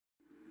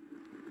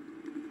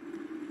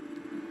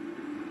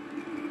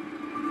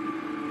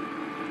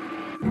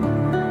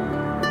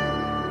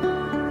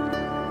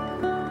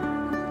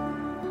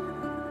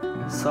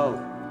სალ,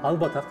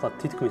 ალბათ ახლა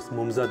თითქმის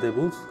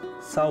მომზადებულს,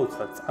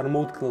 საოცრად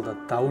წარმოუდგენელ და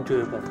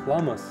დაუჯერებლად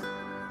ლამას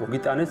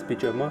მოგიტანეს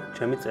ბიჭებმა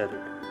ჩემი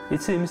წერილი.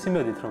 იცი იმის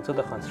იმედით, რომ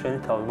ცოტა ხანს შენი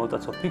თავი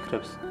მოვტაცო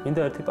ფიქრებს,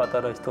 მინდა ერთი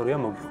პატარა ისტორია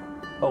მოგიხო.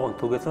 ოღონდ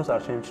თუ გეცნობს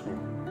არ შეიმჩნია.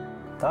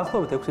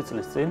 დაახლოებით 6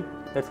 წლის წინ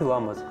ერთი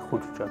ლამაზი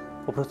ხუჭუჭა,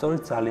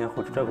 უბრალოდ ძალიან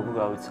ხუჭუჭა გოგო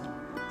გავიცან.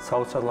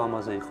 საოცრად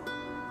ლამაზი იყო,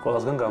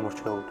 ყველასგან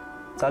გამორჩეული.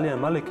 ძალიან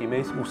მალე კი მე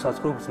ის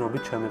უსაზღვრო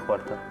გზნობით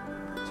შემიყვარდა.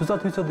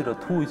 ზუსტად ვიცოდი, რომ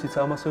თუ ისიც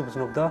ამასე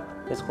გზნობდა,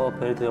 ეს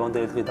ყველაფერი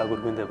დღევანდელი დღე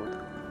დაგვირგვინდებოდა.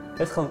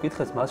 ერთხელ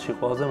მკითხეს მასში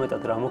ყველაზე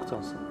მეტად რა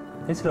მოგწონს.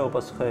 იცი რა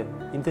უპასუხე,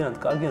 იმდენად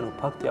კარგია, რომ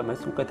ფაქტია მე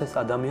უკეთეს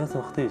ადამიანს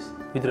ვხდის,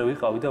 ვიდრე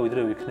ვიყავი და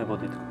ვიდრე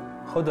ვიქნებოდი.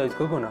 ხო და ის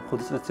გოგონა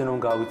 5 წლის წინ რომ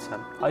გავიცან,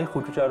 აი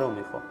ხუჭუჭა რომ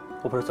იყო,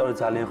 უბრალოდ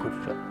ძალიან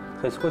ხუჭუჭა.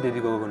 დღეს უკვე დიდი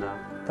გოგონაა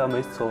და მე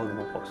ის ცოლად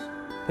მოყავს.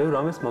 ბევრ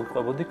ამას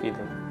მოგყვებოდი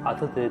კიდევ,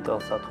 1000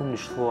 დეტალსა თუ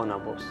მნიშვნელოვან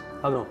ამბავს,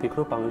 მაგრამ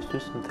ვფიქრობ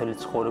ამისთვის მთელი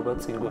ცხოვრება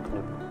წინ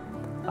გვექნება.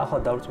 ახლა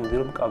დავწმუნდი,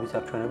 რომ კავის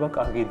არჩენება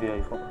კარგი იდეა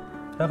იყო.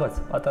 რაღაც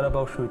პატარა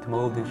ბავშვით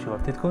მოლოდინში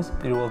ვარ, თითქოს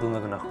პირველად უნდა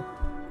ვნახო.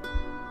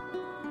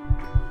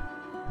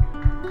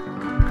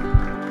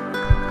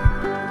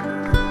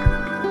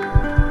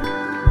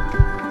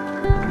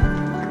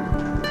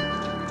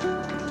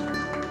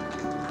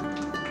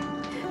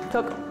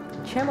 თოკო,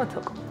 ჩემო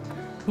თოკო.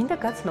 მინდა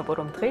გაცნობო,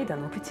 რომ დღეიდან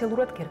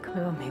ოფიციალურად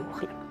გერქმევა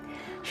მეუღლე.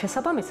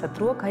 შესაბამისად,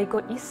 დროა გაიგო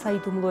ის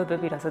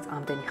საიდუმლოებები, რასაც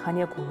ამდენი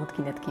ხანია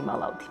გულმოდგინედ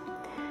გიმალავდი.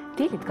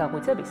 დილით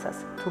გაღვიძებისას,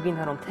 თუ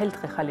გინდა რომ მთელი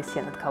დღე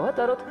ხალისიანად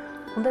გავატაროთ,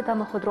 უნდა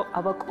დამახვედრო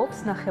ავაკობს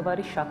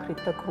ნახევარი შაქრით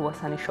და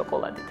კრუასანი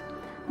შოკოლადით.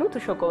 ნუ თუ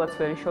შოკოლადს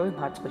ვერ იშოვი,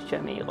 მარწყვის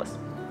ჩემი იყოს.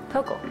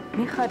 თოკო,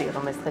 მიხარია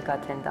რომ ეს დღე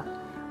გათენდა.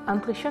 ამ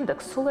დღის შემდეგ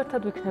სულ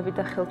ერთად ვიქნები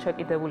და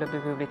ხელჩაკიდებულები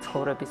ვივლი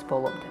ცხოვრების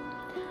ბოლომდე.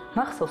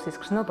 მახსოვს ის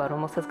გრძნობა,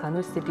 რომელსაც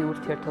განვესწრდი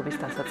ურთიერთობის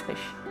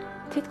დასაწყისში.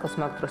 თითქოს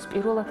მაგ დროს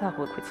პირველად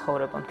აღვიქვი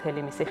ცხოვრება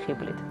მთელი მისი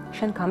ხიბლით.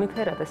 შენ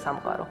გამიფერადე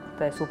სამყარო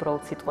და ეს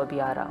უბრალოდ სიტყვები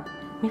არაა.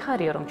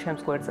 მიხარია რომ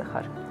ჩემს გვერდზე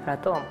ხარ.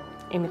 რატომ?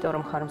 იმიტომ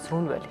რომ ხარ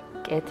მზრუნველი,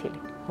 კეთილი,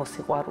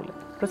 მოსიყვარულე.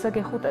 როცა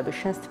გეხუტები,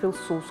 შენს თბილ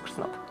სულს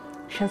გრძნობ.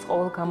 შენს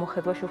ყოველ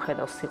გამოხედვაში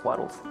ვხედავ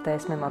სიყვარულს და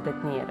ეს მე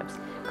მაბედნიერებს.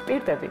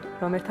 გპირდები,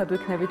 რომ ერთად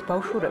ვიქნებით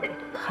ბავშვურები,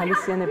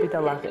 ხალისიანები და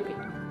ლაღები.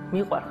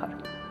 მიყვარხარ,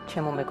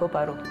 ჩემო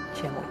მეგობარო,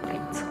 ჩემო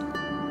პრინცო.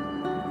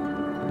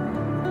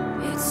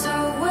 It's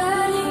our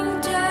wedding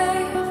day,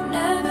 I've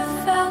never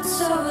felt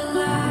so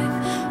alive.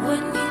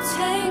 When you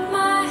take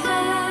my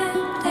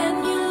hand and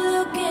you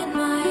look in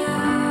my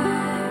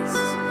eyes,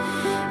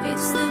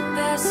 it's the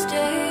best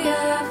day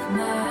of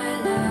my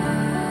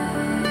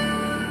life.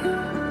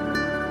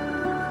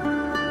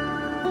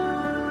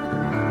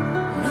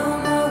 No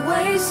more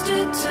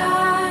wasted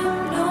time,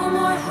 no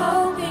more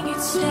hoping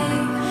you'd stay.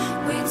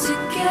 We're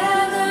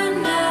together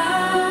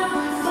now,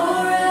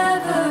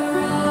 forever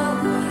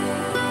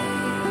always.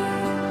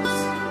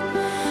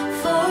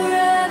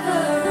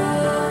 Forever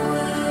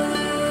always.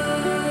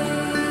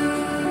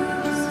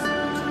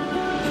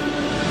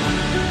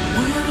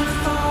 When I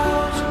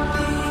fall to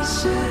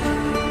pieces,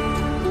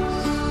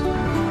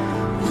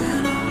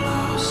 when I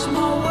lost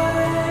my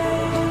way,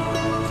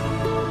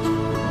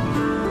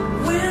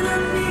 when I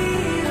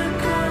need a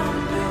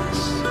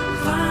compass,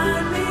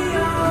 find me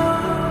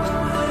always.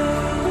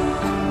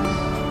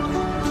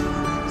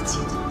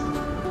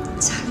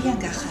 ძალიან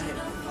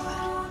გახარებული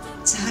ვარ.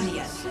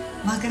 ძალიან,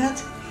 მაგრამ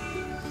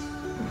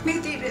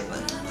მედირება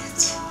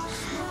კიდეც.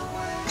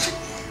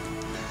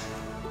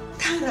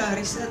 თან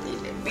არის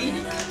ადილე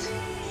პირიქით.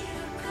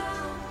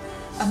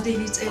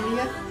 ამდენი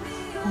წელია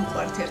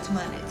ვუყვართ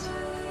ერთმანეთი.